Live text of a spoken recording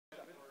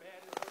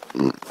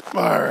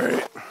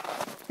Alright.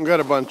 We got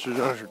a bunch of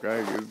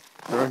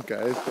drunk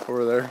guys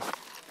over there.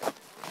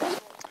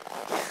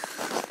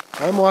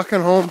 I'm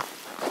walking home.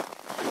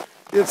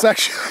 It's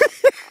actually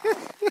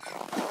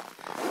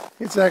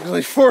it's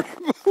actually 40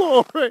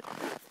 below right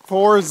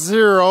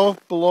 40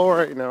 below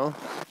right now.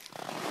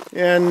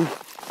 And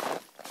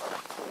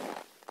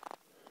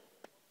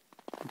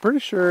I'm pretty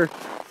sure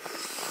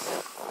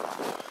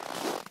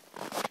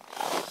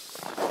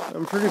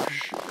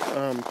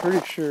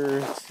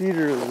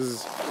Cedars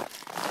is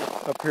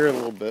up here a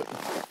little bit.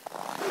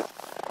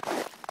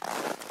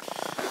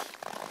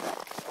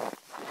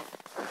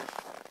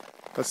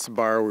 That's the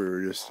bar we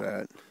were just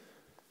at.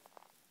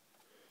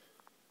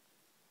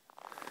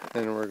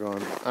 And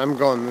I'm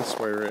going this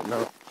way right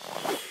now.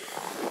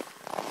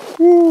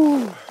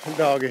 Woo,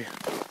 doggy.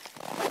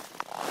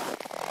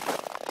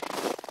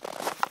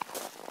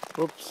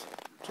 Whoops,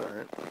 it's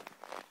alright.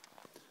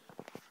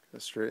 Gotta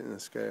straighten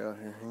this guy out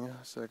here. Hang on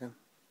a second.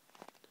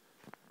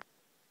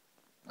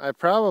 I'm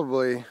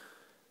probably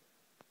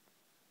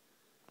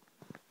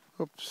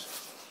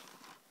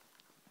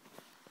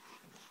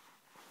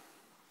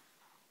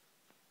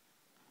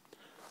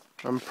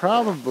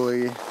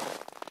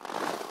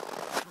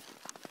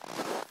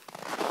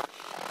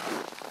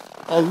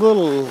a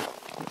little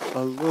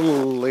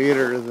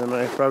later than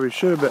I probably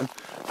should have been,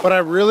 but I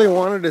really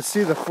wanted to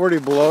see the 40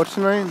 below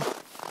tonight.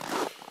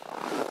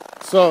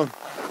 So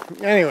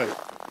anyway,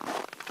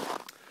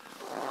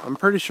 I'm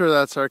pretty sure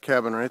that's our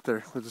cabin right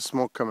there with the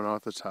smoke coming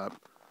out the top.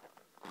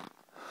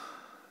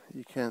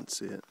 You can't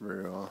see it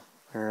very well.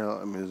 Here,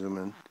 let me zoom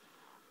in.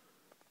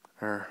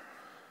 Here.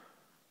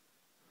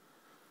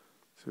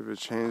 See if it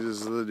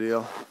changes the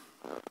deal.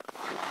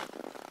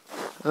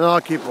 And I'll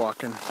keep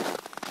walking.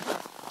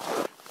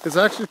 It's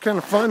actually kind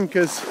of fun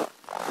because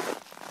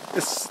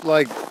it's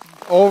like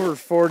over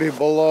 40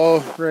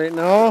 below right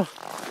now.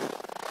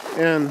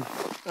 And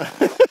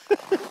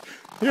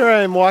here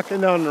I am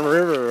walking down the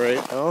river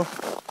right now.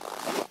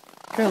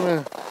 Kind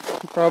of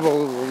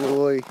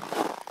probably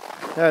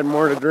had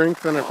more to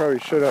drink than I probably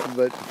should have,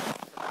 but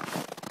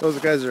those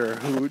guys are a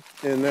hoot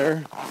in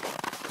there.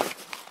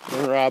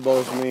 And Rob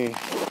owes me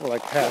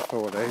like half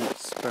of what I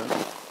spent.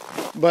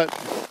 But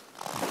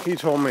he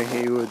told me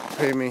he would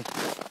pay me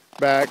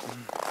back.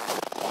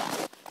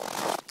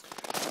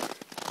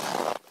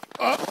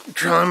 Oh,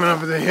 climbing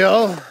up the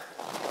hill.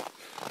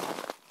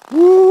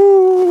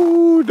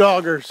 Woo,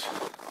 doggers.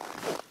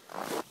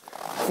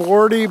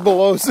 40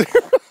 below zero.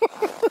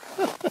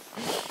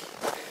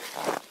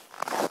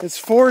 It's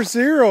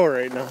 40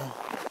 right now.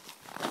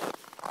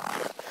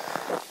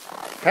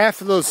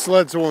 Half of those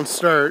sleds won't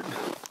start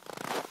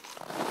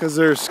because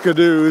they're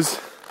skidoos.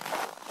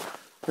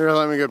 Here,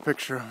 let me get a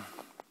picture of them.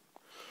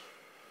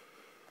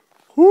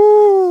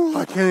 Whoo!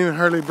 I can't even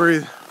hardly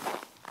breathe.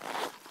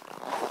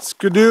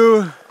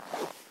 Skidoo.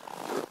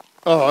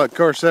 Oh, of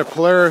course, that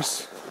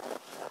Polaris.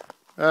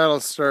 That'll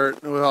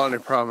start without any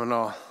problem at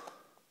all.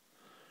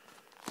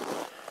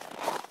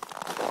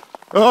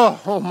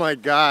 Oh my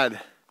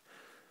God.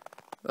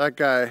 That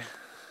guy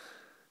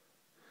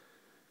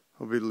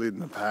will be leading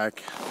the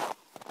pack.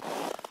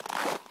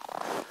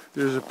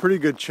 There's a pretty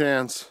good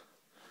chance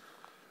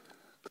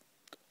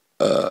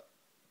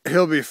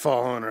he'll be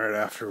following right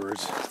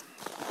afterwards.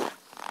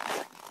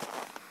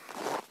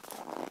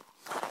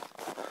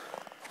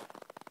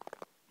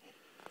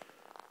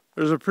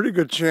 There's a pretty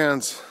good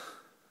chance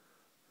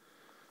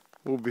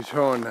we'll be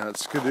towing that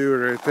skidoo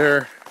right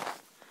there.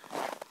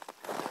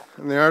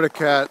 And the Arctic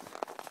Cat,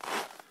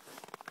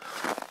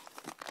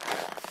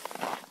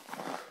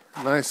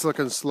 nice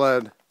looking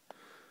sled.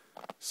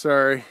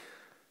 Sorry.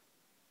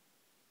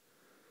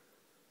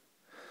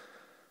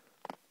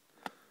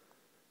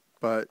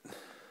 But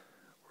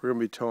we're gonna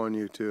be towing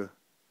you too.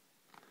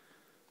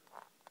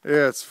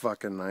 Yeah, it's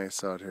fucking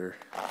nice out here.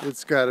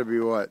 It's gotta be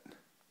what?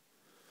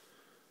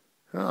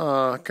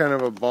 Kind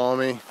of a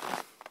balmy.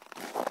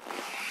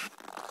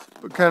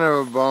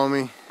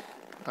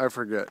 I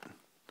forget.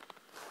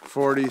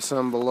 40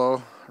 some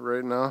below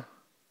right now.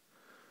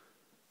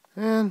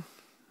 And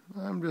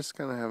I'm just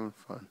kind of having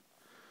fun.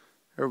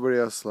 Everybody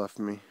else left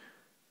me.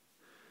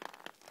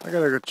 I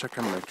gotta go check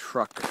on my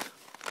truck.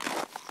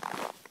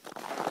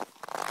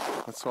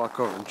 Let's walk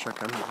over and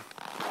check on her.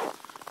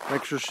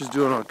 Make sure she's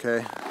doing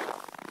okay.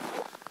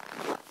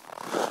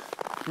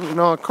 You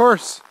know, of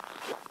course,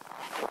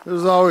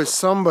 there's always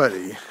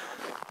somebody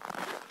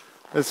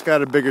that's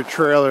got a bigger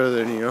trailer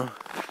than you.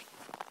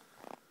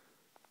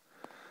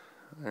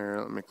 Here,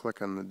 let me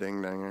click on the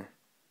ding-danger.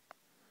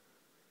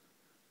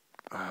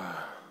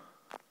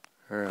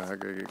 Here, I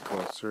gotta get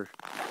closer.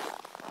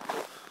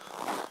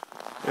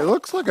 It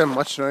looks like a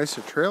much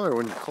nicer trailer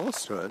when you're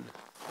close to it.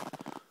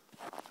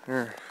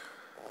 Here.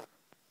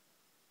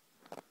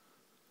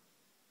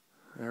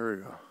 There we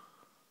go.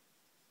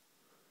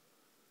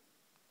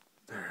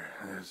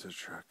 There's a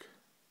truck.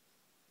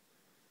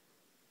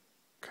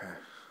 Okay,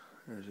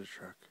 there's a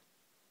truck.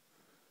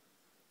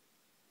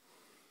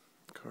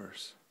 Of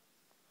course.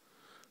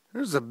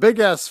 There's a big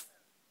ass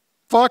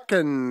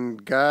fucking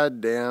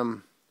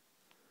goddamn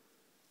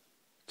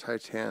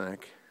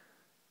Titanic.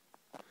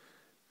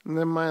 And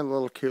then my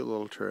little cute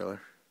little trailer.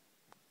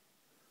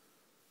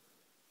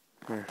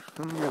 Here,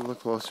 let me get a little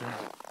closer.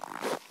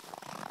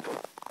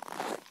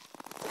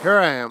 Here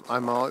I am.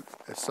 I'm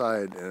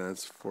outside and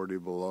it's 40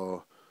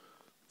 below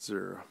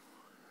zero.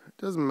 It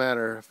doesn't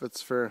matter if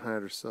it's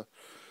Fahrenheit or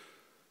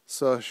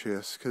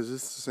Celsius because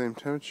it's the same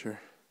temperature.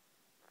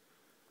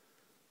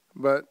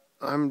 But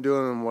I'm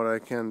doing what I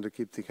can to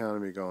keep the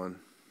economy going.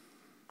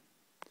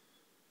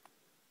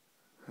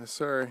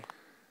 Sorry.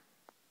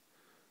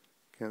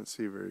 Can't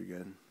see very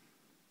good.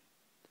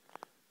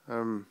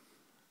 There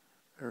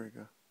we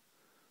go.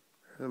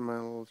 There's my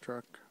little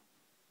truck.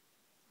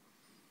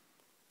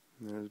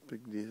 And there's a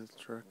big diesel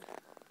truck.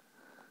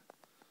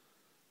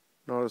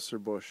 Notice they're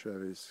both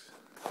Chevys.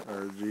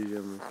 Or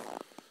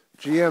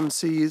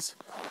GMCs.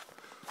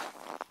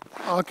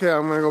 Okay,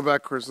 I'm gonna go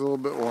back where it's a little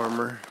bit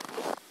warmer.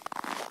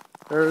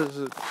 There's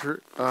a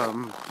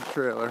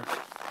trailer.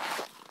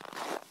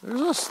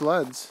 There's a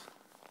Sleds.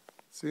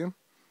 See him?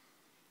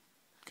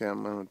 Okay,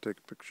 I'm gonna take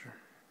a picture.